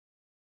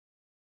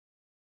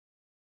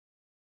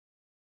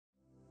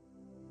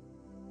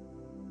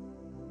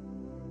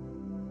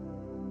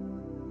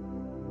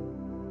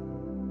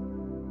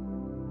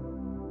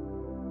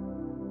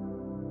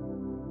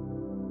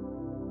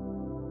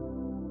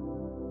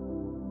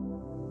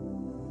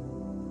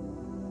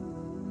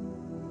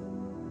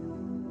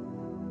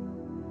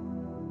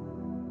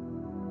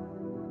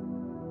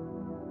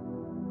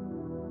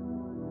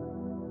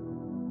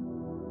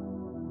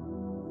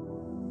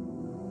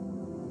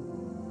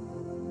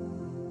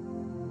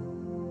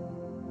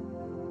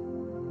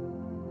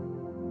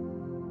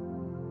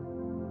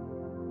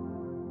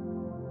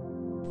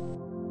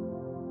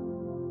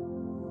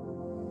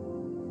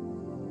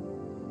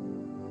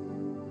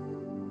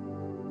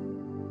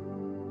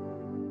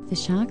The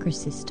chakra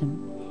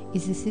system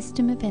is a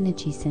system of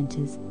energy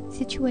centers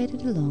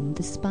situated along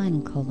the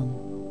spinal column.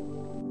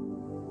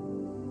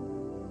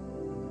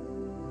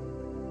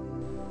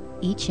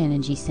 Each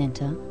energy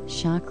center,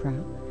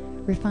 chakra,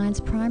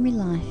 refines primary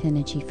life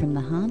energy from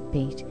the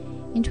heartbeat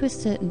into a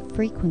certain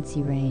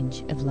frequency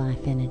range of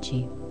life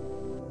energy.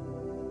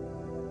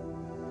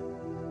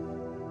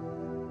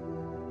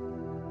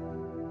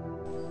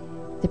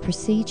 The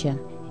procedure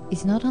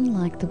is not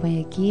unlike the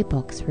way a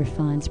gearbox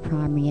refines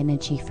primary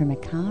energy from a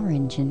car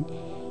engine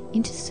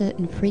into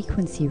certain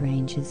frequency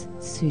ranges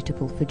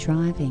suitable for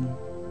driving.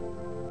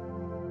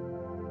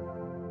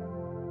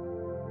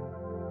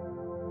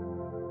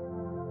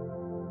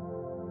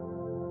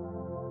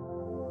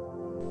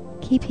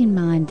 Keep in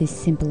mind this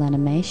simple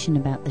animation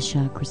about the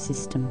chakra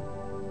system.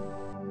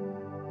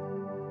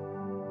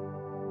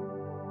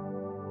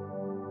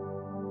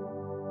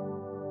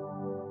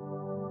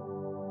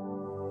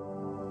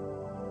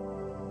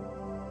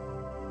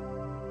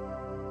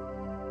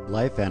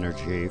 Life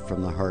energy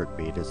from the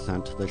heartbeat is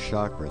sent to the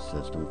chakra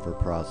system for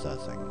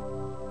processing.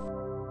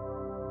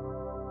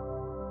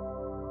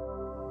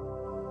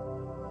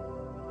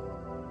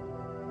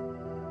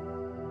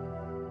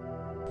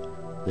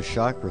 The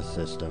chakra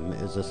system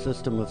is a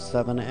system of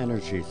 7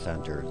 energy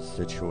centers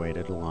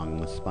situated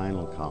along the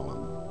spinal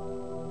column.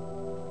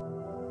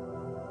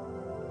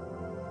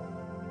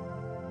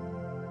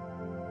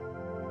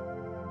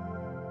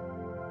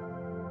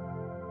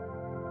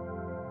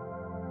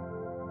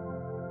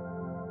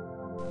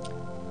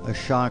 A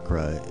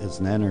chakra is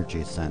an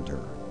energy center,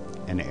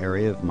 an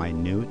area of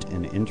minute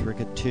and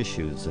intricate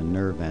tissues and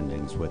nerve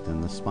endings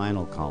within the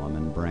spinal column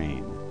and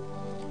brain.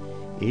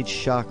 Each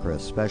chakra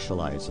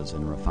specializes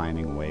in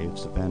refining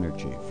waves of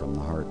energy from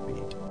the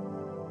heartbeat.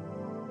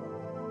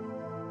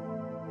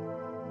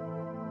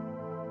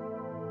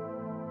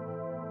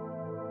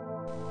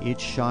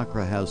 Each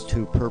chakra has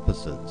 2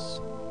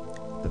 purposes.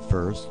 The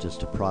first is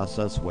to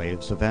process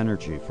waves of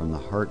energy from the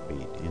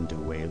heartbeat into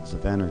waves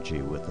of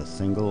energy with a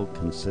single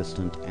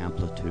consistent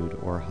amplitude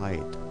or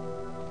height.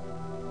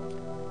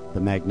 The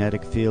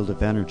magnetic field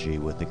of energy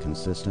with a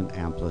consistent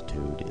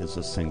amplitude is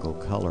a single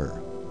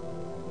color.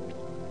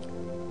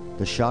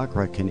 The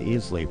chakra can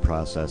easily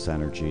process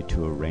energy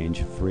to a range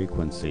of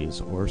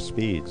frequencies or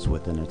speeds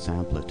within its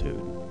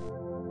amplitude.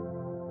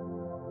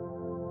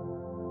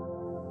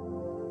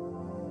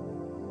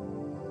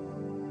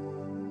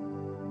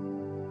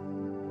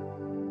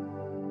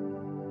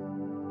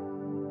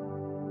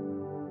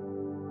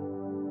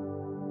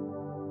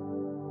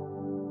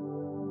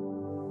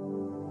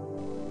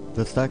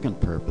 The second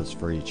purpose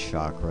for each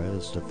chakra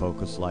is to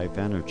focus life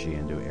energy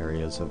into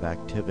areas of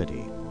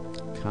activity,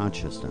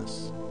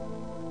 consciousness.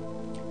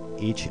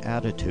 Each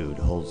attitude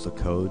holds the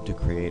code to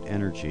create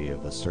energy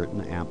of a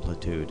certain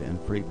amplitude and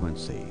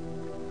frequency.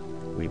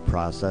 We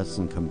process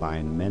and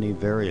combine many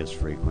various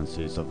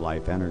frequencies of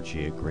life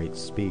energy at great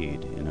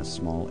speed in a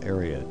small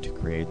area to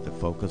create the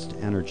focused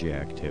energy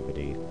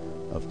activity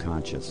of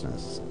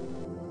consciousness.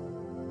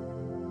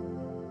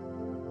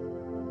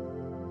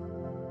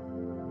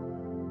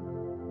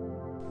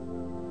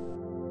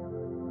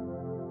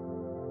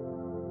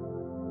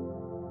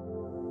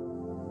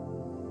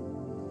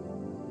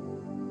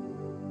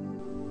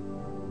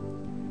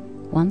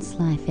 Once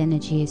life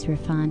energy is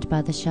refined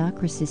by the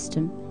chakra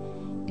system,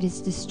 it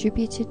is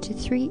distributed to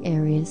 3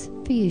 areas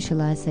for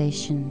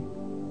utilization.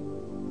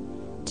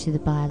 To the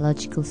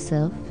biological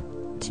self,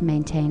 to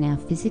maintain our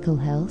physical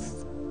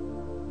health,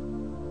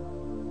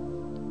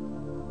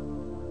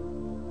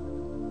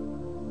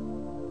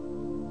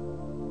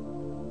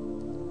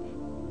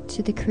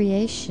 to the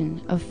creation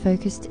of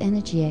focused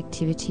energy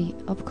activity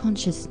of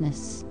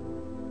consciousness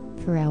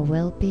for our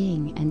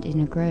well-being and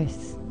inner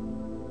growth.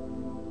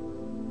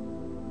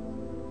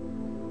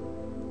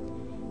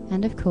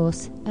 And of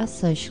course, our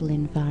social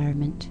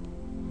environment,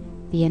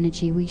 the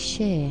energy we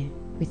share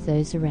with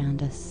those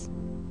around us.